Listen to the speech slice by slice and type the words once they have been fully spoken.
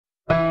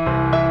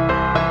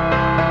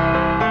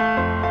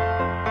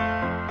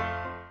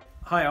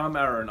Hi, I'm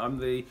Aaron. I'm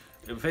the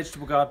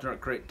vegetable gardener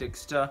at Great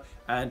Dixter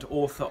and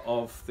author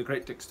of the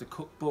Great Dixter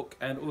Cookbook,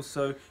 and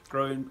also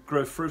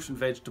grow fruit and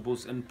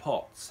vegetables in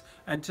pots.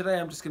 And today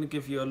I'm just going to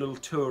give you a little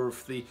tour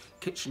of the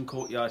kitchen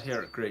courtyard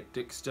here at Great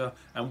Dixter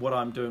and what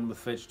I'm doing with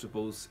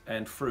vegetables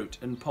and fruit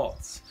in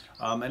pots,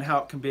 and how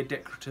it can be a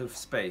decorative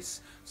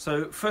space.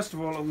 So first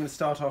of all, I'm going to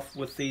start off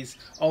with these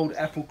old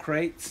apple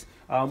crates,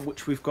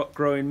 which we've got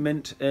growing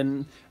mint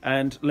in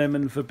and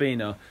lemon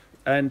verbena.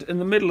 And in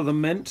the middle of the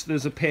mint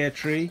there's a pear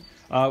tree,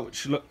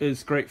 which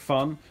is great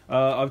fun.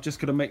 I've just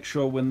got to make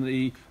sure when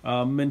the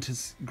mint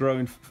is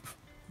growing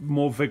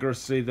more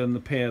vigorously than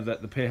the pear,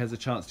 that the pear has a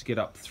chance to get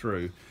up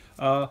through.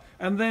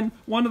 And then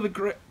one of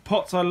the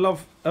pots I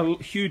love a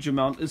huge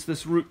amount is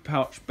this root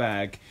pouch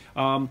bag.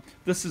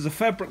 This is a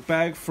fabric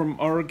bag from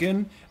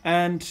Oregon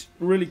and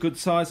really good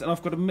size, and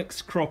I've got a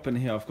mixed crop in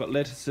here. I've got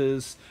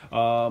lettuces,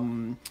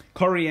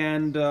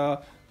 coriander,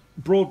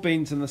 broad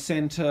beans in the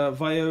centre,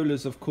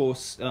 violas of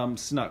course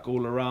snuck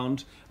all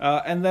around,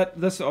 and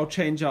this I'll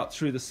change out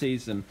through the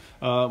season.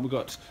 We've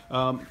got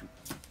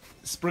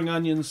spring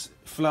onions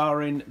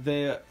flowering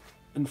there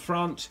in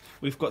front.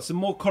 We've got some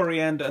more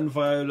coriander and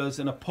violas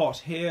in a pot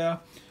here,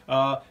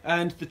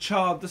 and the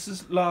chard, this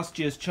is last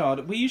year's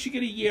chard. We usually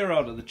get a year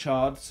out of the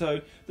chard,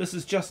 so this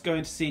is just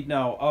going to seed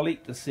now. I'll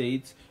eat the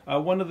seeds.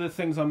 One of the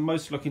things I'm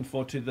most looking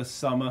forward to this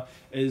summer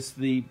is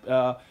the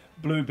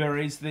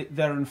blueberries.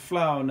 They're in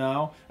flower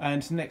now,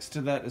 and next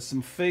to that is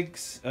some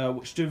figs,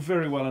 which do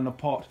very well in a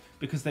pot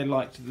because they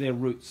like their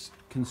roots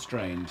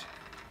constrained.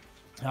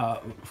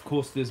 Of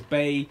course there's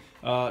bay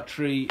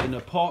tree in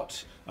a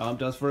pot,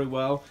 does very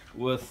well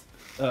with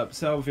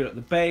salvia at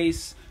the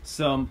base,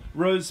 some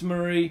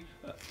rosemary,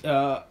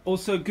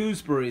 also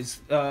gooseberries,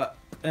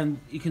 and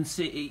you can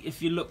see,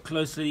 if you look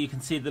closely, you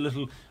can see the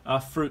little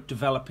fruit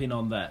developing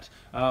on that.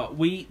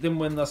 We eat them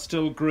when they're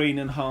still green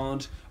and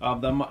hard.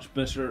 They're much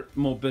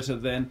more bitter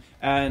then,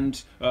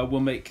 and we'll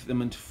make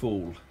them into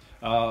fall.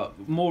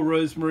 More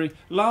rosemary.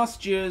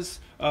 Last year's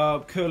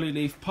curly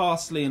leaf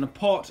parsley in a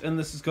pot, and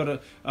this has got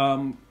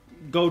a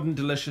golden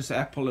delicious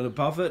apple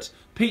above it,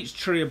 peach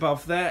tree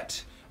above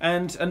that,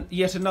 and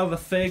yet another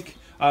fig.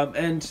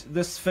 And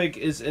this fig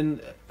is in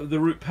the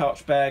root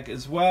pouch bag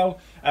as well,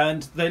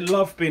 and they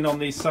love being on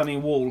these sunny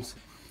walls.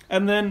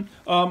 And then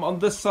on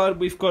this side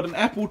we've got an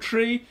apple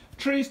tree.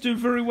 Trees do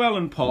very well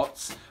in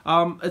pots.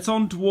 It's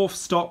on dwarf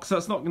stock, so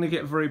it's not going to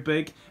get very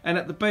big. And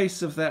at the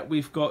base of that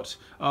we've got,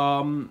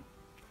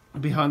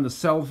 behind the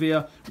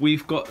salvia,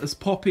 we've got this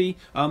poppy.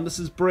 This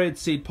is bread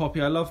seed poppy.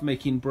 I love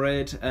making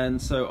bread,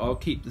 and so I'll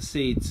keep the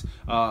seeds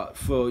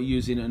for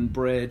using in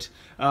bread.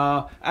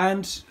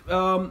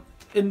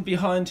 In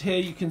behind here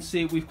you can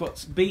see we've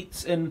got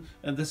beets in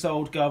this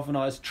old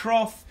galvanized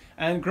trough,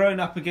 and growing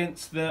up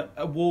against the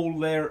wall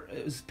there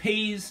is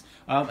peas,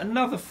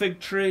 another fig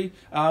tree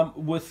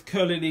with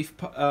curly leaf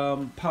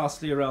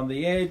parsley around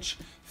the edge,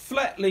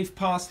 flat leaf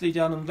parsley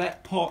down in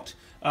that pot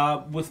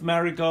with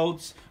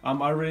marigolds.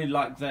 I really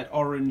like that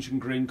orange and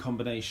green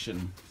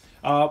combination.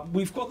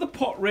 We've got the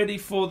pot ready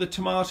for the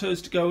tomatoes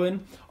to go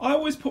in. I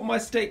always put my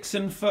stakes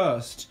in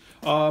first.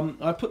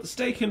 I put the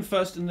stake in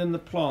first and then the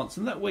plants,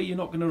 and that way you're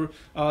not going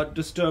to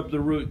disturb the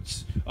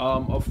roots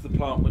of the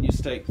plant when you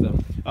stake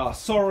them.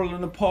 Sorrel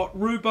in a pot,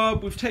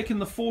 rhubarb, we've taken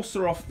the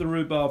forcer off the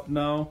rhubarb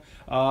now,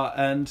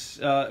 and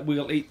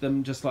we'll eat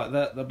them just like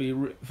that. They'll be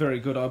very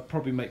good. I'll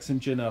probably make some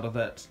gin out of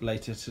that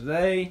later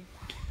today.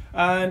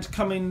 And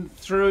coming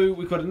through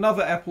we've got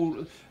another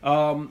apple,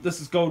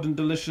 this is golden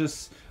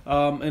delicious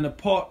in a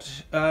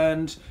pot,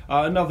 and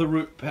another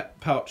root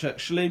pouch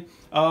actually.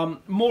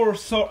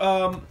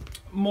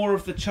 More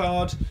of the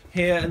chard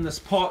here in this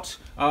pot,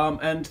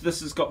 and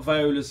this has got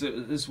violas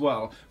as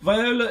well.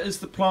 Viola is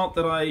the plant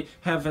that I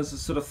have as a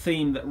sort of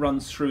theme that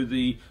runs through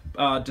the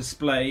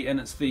display, and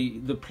it's the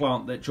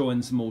plant that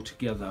joins them all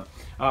together.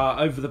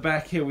 Over the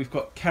back here we've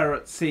got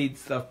carrot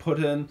seeds that I've put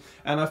in,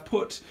 and I've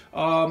put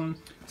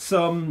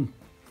some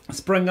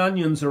spring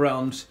onions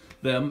around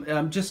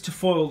them, just to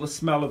foil the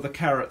smell of the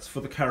carrots for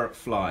the carrot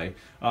fly.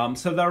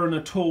 So they're in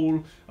a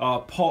tall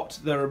pot.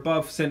 They're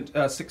above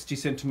 60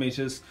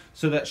 centimeters,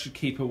 so that should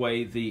keep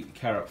away the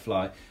carrot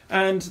fly.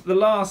 And the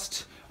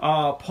last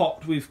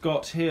pot we've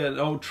got here, an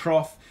old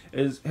trough,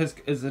 is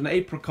an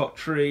apricot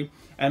tree,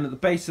 and at the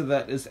base of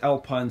that is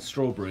alpine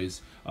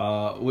strawberries,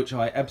 which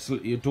I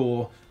absolutely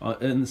adore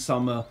in the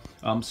summer,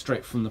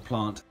 straight from the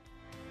plant.